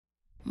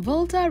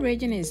Volta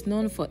region is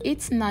known for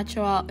its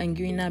natural and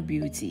greener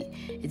beauty.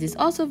 It is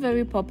also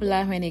very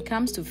popular when it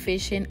comes to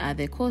fishing at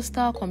the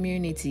coastal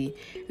community.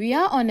 We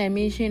are on a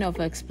mission of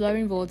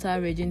exploring Volta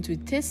region to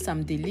taste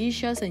some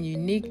delicious and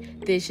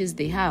unique dishes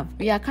they have.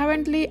 We are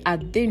currently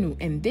at DENU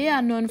and they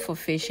are known for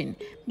fishing.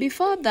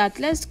 Before that,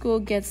 let's go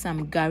get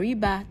some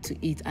gariba to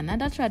eat,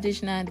 another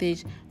traditional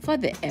dish for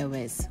the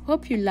ewes.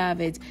 Hope you love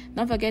it.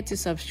 Don't forget to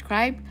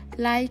subscribe,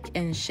 like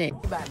and share.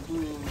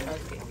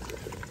 Okay.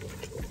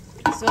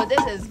 So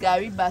this is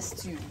gariba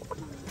stew.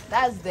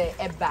 That's the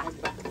eba.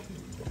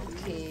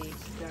 Okay.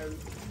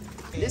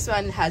 This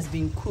one has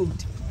been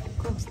cooked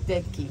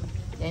turkey.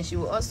 Then she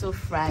will also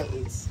fry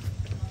it.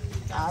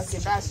 Okay,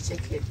 that's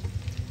chicken.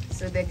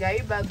 So the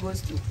gariba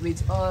goes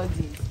with all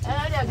these.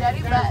 And the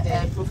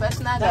gariba,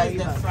 professional gariba.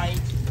 That's the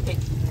fried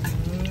turkey.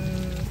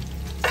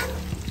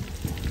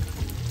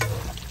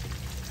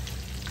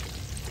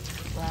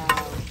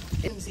 Wow.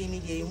 I'm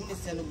saying you want to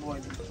send a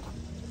board.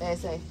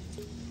 Yes, I.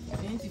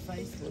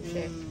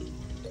 Okay.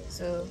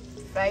 So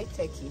fried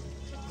turkey.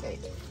 Okay.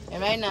 And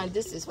right now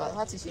this is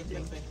what is she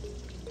doing?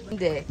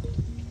 The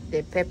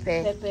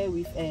pepper. Pepper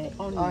with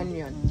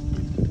onion.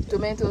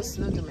 Tomatoes,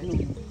 no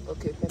tomato.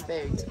 Okay,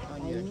 pepper with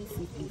onion.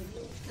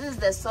 This is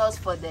the sauce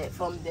from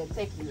the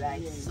turkey,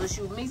 right? Yes. So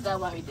she will mix that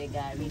one with the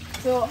gari.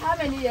 So how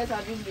many years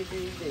have you been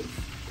doing this?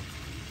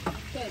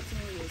 13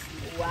 years.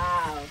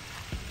 Wow.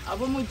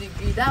 Abomu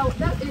degree.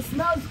 That it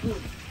smells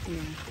good.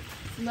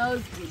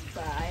 Smells good.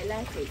 I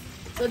like it.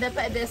 So the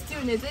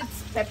stew is it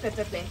pepper.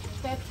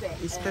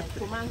 It's pepper.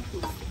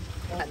 Tomatoes,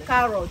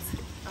 carrots,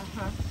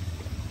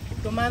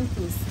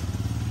 tomatoes,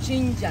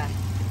 ginger,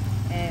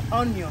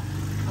 onion.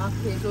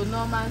 Okay, so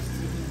normal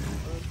stew.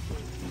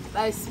 Okay.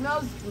 But it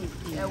smells good.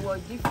 There were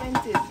different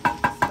tastes.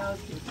 It smells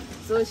good.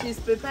 So she's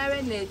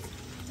preparing it.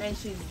 When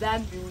she's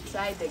done, we will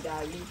try the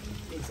gari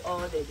with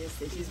all the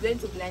dishes. She's going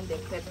to blend the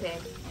pepper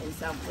and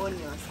some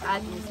onions,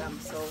 adding some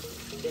salt.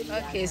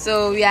 Okay,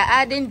 so we are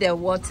adding the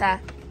water,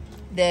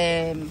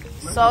 the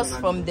sauce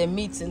from the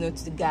meat, to the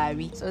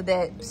gari. So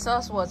the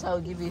sauce water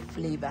will give it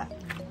flavor.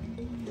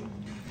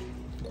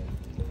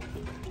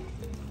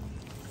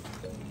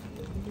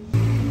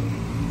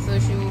 So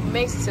she will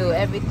mix till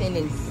everything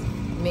is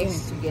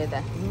mixed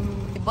together.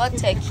 We bought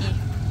turkey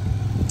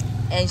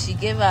and she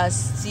gave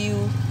us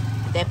stew,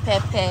 the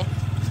pepper,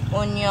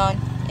 onion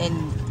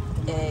and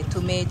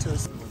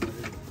tomatoes.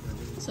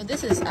 So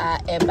this is our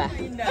eba.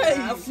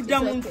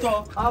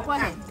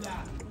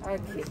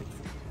 Okay.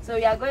 So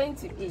we are going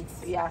to eat.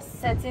 We are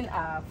setting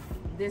our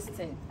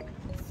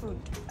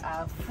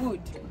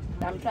food.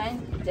 I'm trying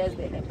just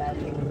the eba.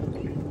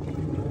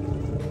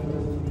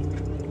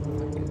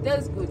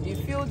 That's good. You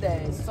feel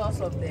the sauce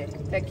of the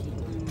turkey.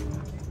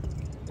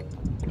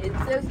 It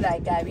tastes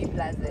like gari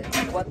plus the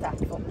water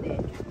from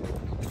there.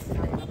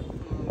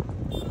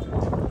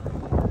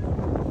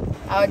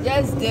 I'll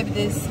just dip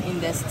this in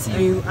the stew.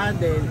 And you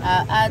add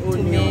I'll add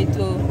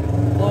tomato,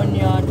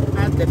 onion,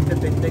 add the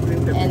pepper, the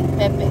green pepper. And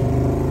pepper.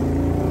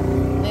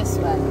 This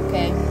one,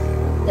 okay?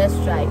 Let's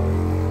try.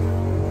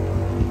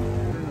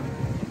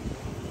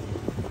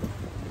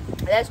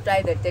 Let's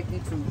try the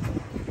turkey too.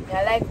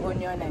 I like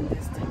onion and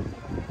this thing.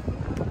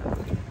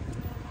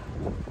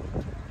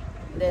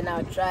 Then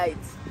I'll try it.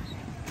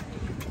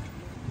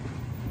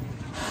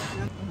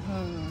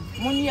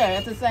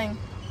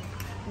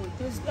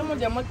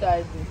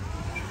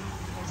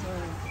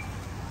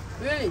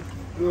 Really?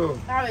 Oh.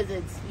 How is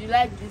it? You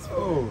like this one?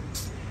 Oh.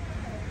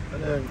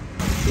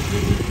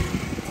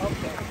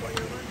 Okay.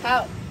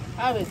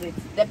 How is it?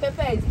 The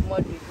pepper is more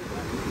difficult.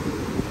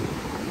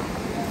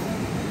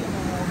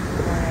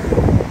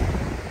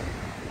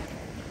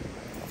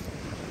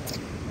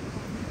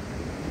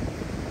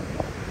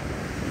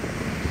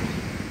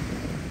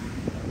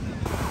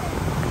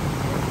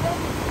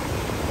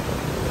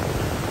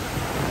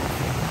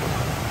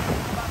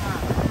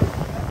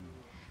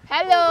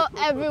 Hello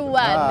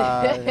everyone.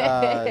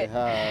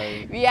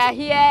 Hi. We are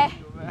here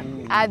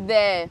at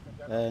the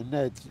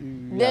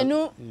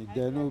DENU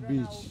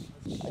beach.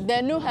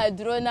 DENU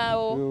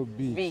Hydronal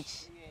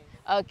beach.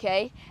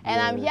 Okay,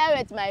 and I'm here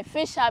with my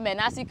fishermen.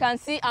 As you can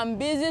see, I'm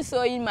busy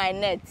sewing my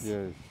nets.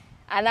 Yes.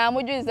 And I'm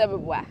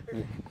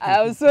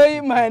I'm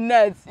sewing my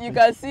nets. You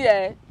can see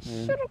it.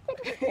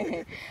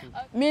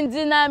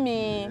 Mindina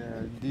mi.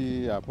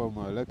 Di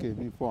apoma like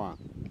me for.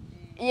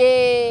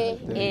 Yeah.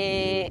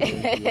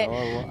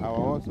 I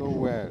also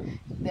well.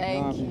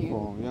 Thank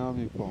you.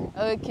 Yummy.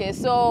 Okay,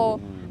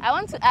 so I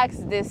want to ask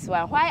this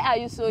one. Why are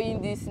you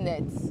sewing these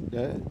nets?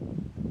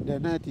 The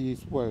net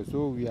is spoiled,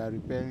 so we are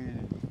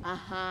repairing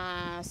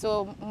it.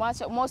 So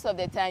most of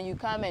the time you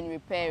come and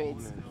repair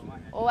it.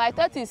 Oh, I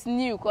thought it's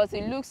new because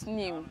it looks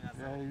new.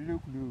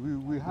 Look,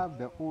 we have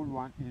the old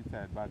one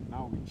inside, but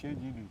now we're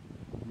changing it.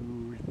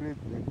 We replace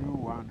the new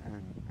one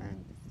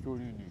and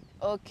storing it.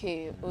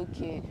 Okay.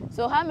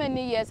 So how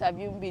many years have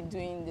you been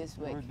doing this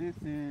work? Well, this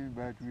thing,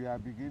 but we are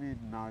beginning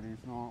now.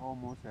 It's not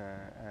almost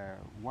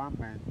 1 month,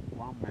 2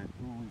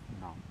 weeks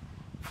now.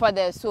 For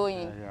the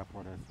sewing? Yeah,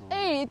 for the sewing.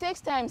 Hey, it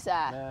takes time,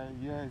 sir.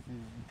 Yes,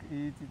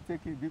 it is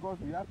taking, because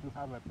we have to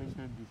have a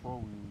patient before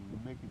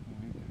we make it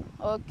neat.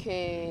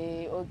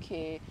 Okay,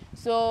 okay.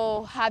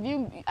 So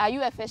are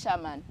you a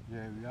fisherman?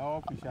 Yeah, we are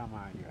all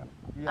fishermen here.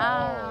 We are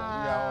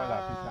all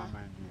a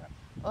fishermen here.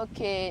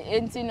 Okay,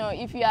 and you know,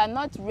 if you are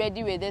not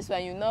ready with this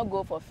one, you not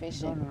go for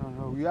fishing.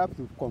 No. We have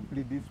to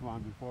complete this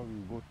one before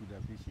we go to the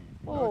fishing.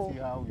 Oh. See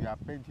how we are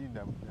painting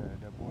the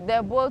boat.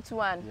 The boat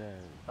one.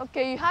 Yeah.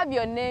 Okay, you have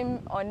your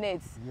name on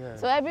it. Yeah.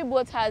 So every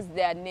boat has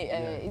their name,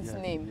 its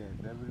yes, name.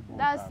 Yes, every boat.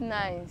 That's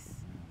nice.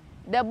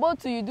 The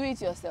boat, you do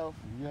it yourself?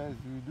 Yes,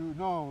 we do.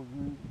 No,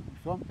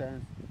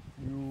 sometimes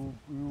you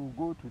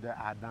go to the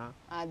Adan,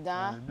 and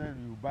then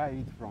you buy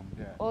it from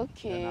there.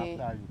 Okay.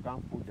 And after you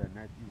can put the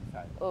net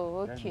inside.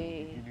 Oh,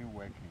 okay. Then you begin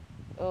working.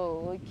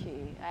 Oh,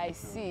 okay. I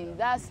see.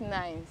 That's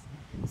nice.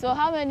 So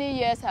how many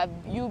years have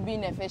you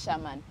been a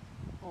fisherman?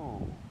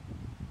 Oh,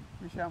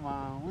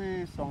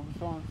 fisherman,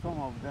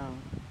 some of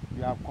them,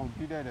 we have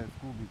completed the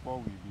school before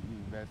we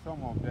begin, but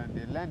some of them,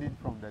 they learned it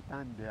from the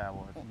time they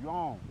was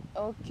young.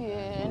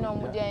 Okay.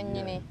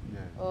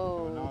 Yes. Oh.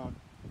 So now,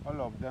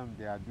 all of them,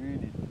 they are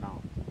doing it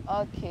now.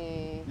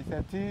 Okay. It's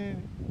a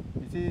thing,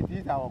 you see, this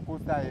is our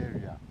coastal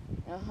area.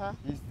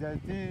 It's the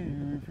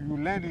thing, if you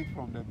learn it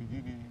from the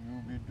beginning,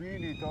 you'll be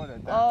doing it all the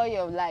time. All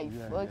your life.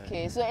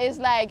 Okay. So it's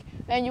like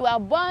when you are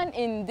born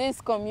in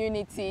this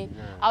community,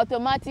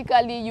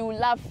 automatically you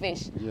love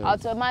fish. Yes.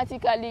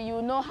 Automatically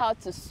you know how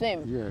to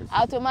swim. Yes.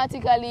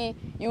 Automatically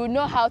you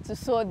know how to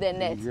sew the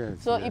net. Yes,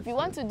 so if you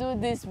want to do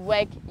this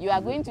work, you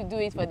are going to do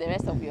it for the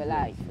rest of your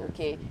life.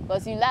 Okay.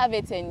 Because you love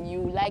it and you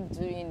like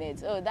doing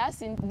it. Oh,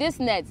 that's in this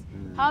net.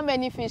 How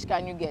many fish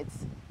can you get?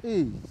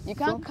 Hey, you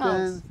can't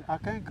count. I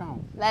can't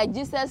count. Like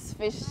Jesus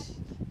fish.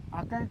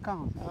 I can't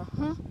count.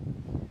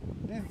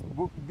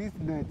 This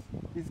net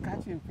is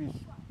catching fish.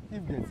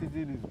 If the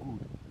season is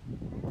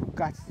good, to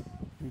catch,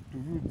 to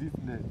use this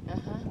net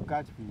to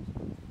catch fish.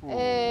 Oh,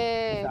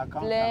 hey,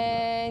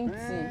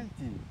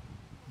 plenty.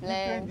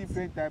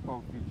 Different type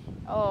of fish.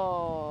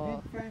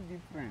 Oh.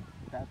 Different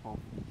type of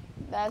fish.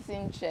 That's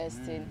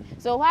interesting.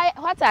 So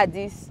what are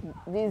these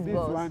balls? This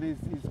one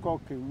is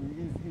called,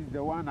 is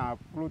the one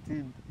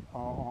floating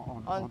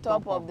on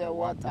top of the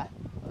water.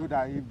 So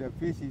that if the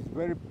fish is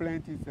very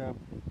plenty,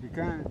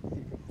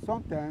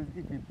 sometimes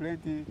if it's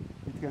plenty,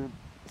 it can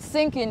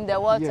sink in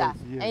the water, yes,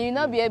 and you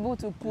not be able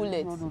to pull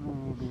it.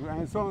 No.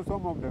 And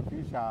some of the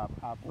fish are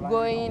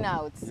going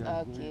out.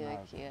 Yes,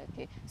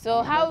 Okay.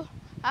 So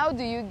how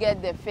do you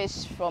get the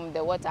fish from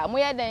the water?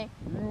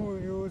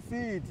 You see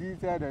it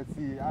inside the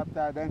sea.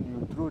 After then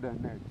you throw the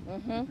net.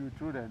 If you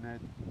throw the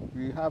net,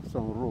 we have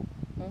some rope,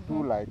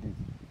 two like this.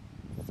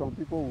 Some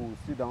people will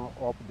sit down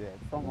up there.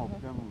 Some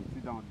of them will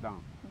sit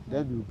down.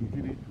 Then you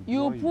begin to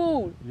you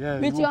pull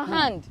with your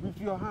hand.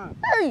 With your hand.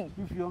 Hey.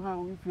 With your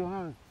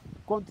hand.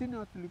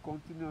 Continuously.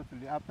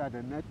 After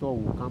the net all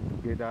will come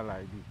together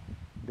like this.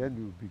 Then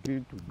you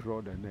begin to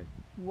draw the net.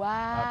 Wow.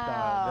 After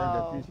then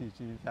the fish is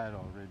inside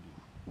already.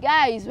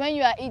 Guys, when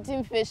you are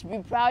eating fish, be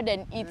proud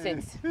and eat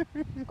it.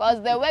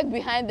 Because the work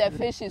behind the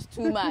fish is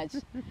too much.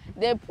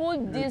 They pull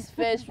this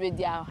fish with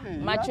their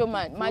macho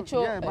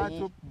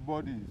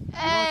bodies.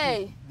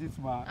 Hey. This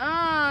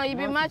man. You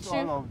be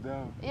macho. All of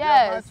them.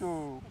 Yes.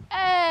 Macho.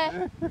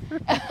 Hey.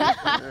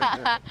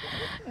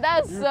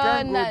 That's you so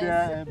can't nice. Go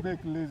there and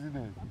make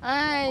laziness.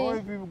 Or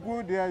if you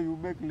go there, you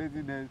make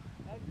laziness.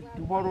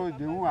 Tomorrow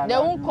they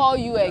won't call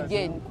you again. They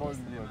won't call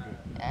you again.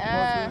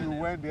 Because you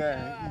went there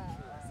and eat.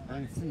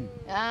 And see.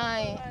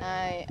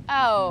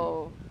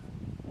 Oh,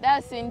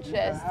 that's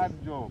interesting. It's a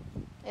hard job.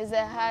 It's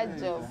a hard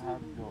job.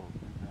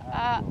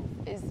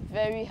 It's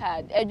very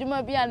hard. Very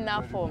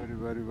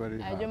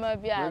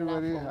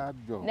hard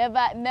job.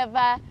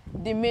 Never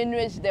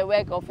diminish the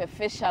work of a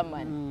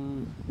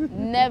fisherman.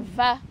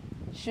 Never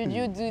should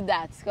you do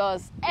that,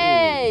 because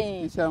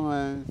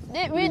fisherman.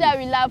 We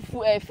love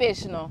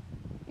fish, no.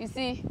 You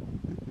see,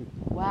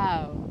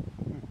 wow,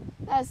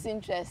 that's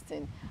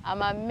interesting.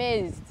 I'm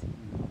amazed.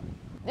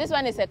 This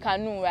one is a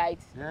canoe, right?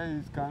 Yeah,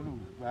 it's canoe.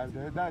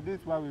 But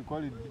this one we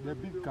call it the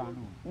big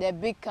canoe. The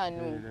big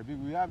canoe. Yeah,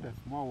 we have the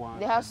small one.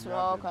 They have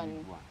small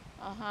canoe.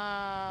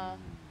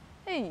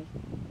 Hey.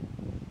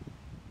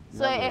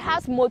 So it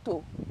has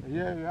motor.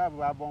 Yeah, we have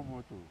a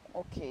motor.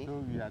 Okay. So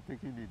we are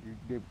taking it.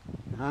 They're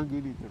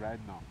hanging it right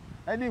now.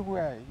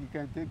 Anywhere you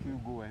can take, you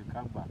go and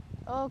come back.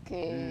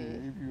 Okay.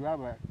 If you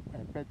have a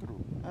petrol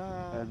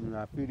and you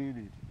are feeding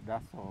it,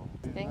 that's all.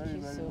 It's Thank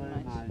you so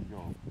much. Nice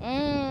job.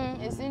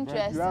 It's interesting.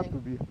 But you have to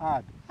be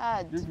hard.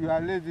 If you are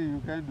lazy,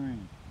 you can't do it.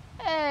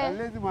 A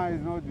lazy man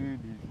is not doing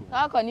this.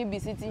 How can you be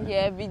sitting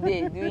here every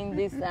day doing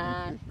this?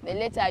 Then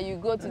later you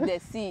go to the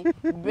sea,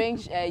 bring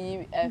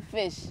a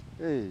fish.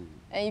 And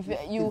if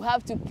you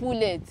have to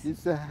pull it.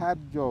 It's a hard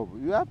job.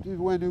 You have to,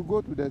 when you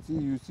go to the sea,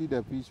 you see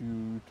the fish,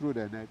 you throw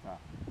the net out.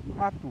 You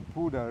have to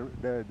pull the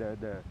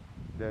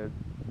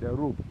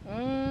rope,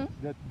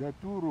 the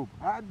two rope,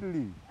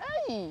 hardly.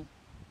 Hey.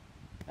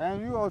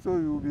 And you also,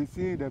 you'll be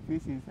seeing the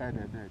fish inside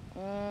the net.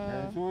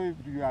 And so if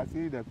you are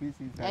seeing the fish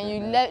inside and the you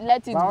net,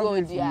 let it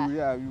go there.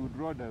 Yeah, you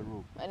draw the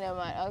rope. And I'm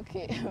like,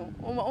 okay.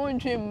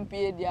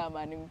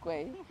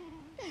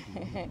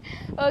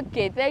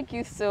 Okay, thank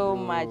you so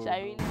much. I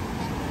really.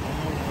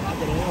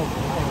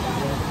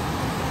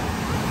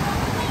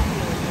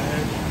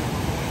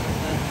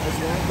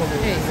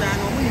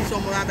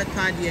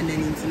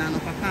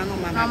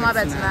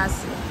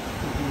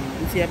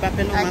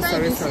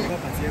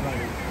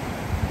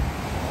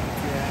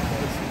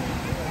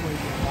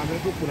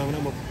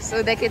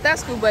 So the Keta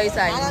school boys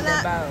are in the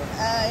barrel.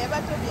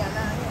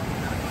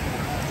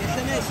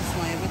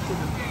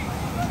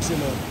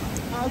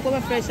 I'll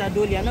go fresh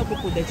adoli. I'm not going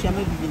to put the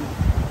chama bibina.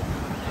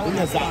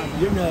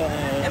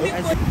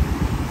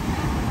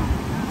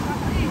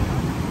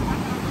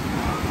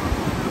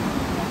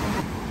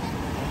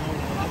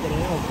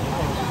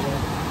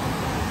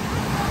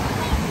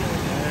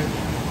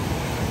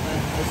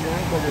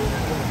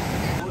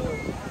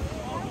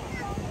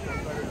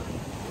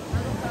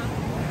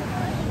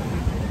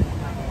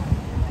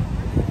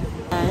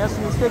 Yes,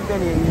 mistake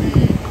then.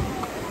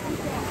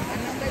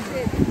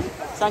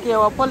 Saki,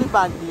 our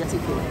polybag here.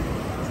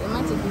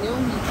 Semantic new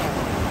heater.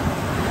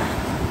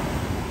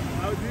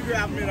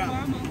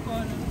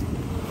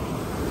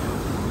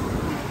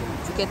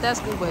 Keta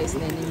school boys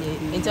na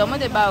ni. Into mo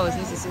the barrels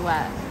ni sisi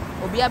wa.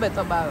 Obi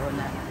abeto barrel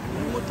na.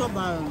 Motor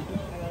barrel.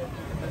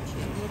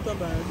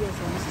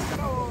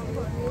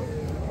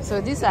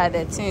 So these are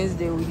the things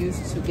they will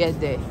use to get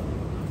there,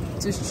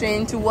 to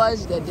strain, to wash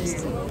the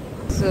distance.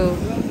 So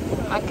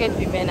market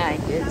women are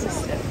here to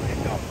sell.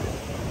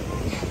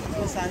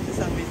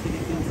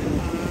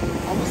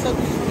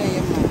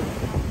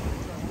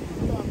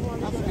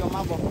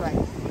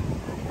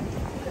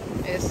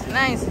 It's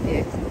nice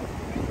there.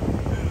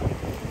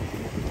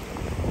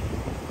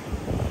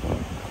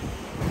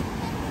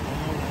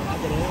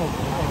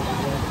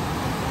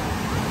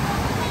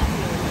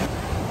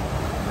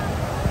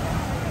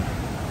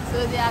 So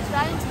they are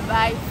trying to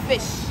buy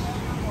fish.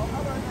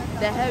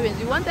 The herrings.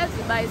 We wanted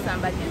to buy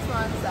some, but these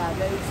ones are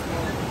very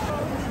small.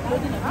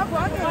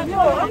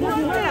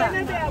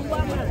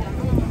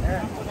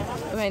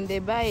 When they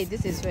buy it,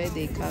 this is where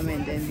they come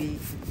and then be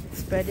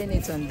spreading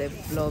it on the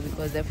floor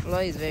because the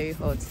floor is very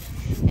hot,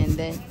 and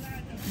then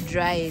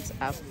dry it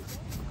up.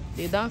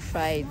 They don't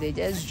fry it, they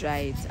just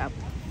dry it up.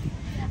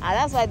 And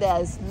that's why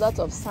there's a lot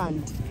of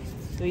sand.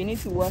 So you need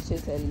to wash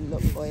it for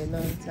a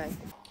long time.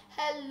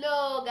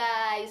 Hello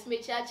guys, me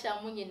chacha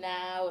munyi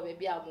na we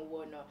baby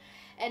amuwono.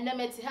 And na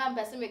meti ha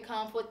mpese me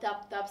comfort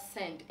tap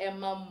send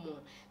emamu.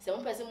 Se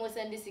mo pese mo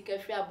send this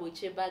free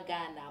aboche ba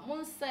Ghana.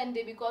 Mo send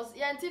it because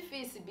yanti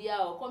fees bia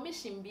o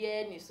commission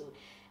bia ni so.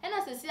 And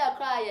as see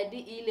akra ya di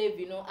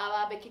e-levy no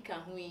awa be kika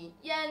hu yi.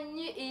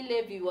 Yanyi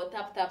e-levy wo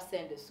tap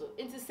send so.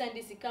 Inti send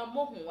this ka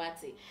mo hu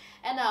wate.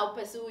 And I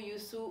pese we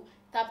use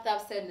tap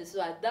send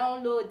so I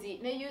download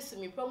it. Na use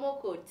me promo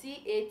code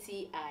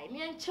TATI.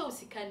 Ni an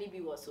sika ni bi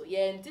wo so.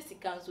 Ye nti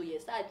sika so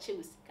yes a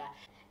sika.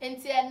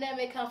 Enti ene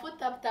me kan fo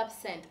tap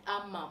send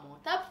amamo.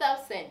 Tap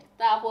send.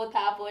 Tapo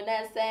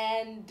na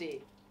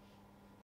send.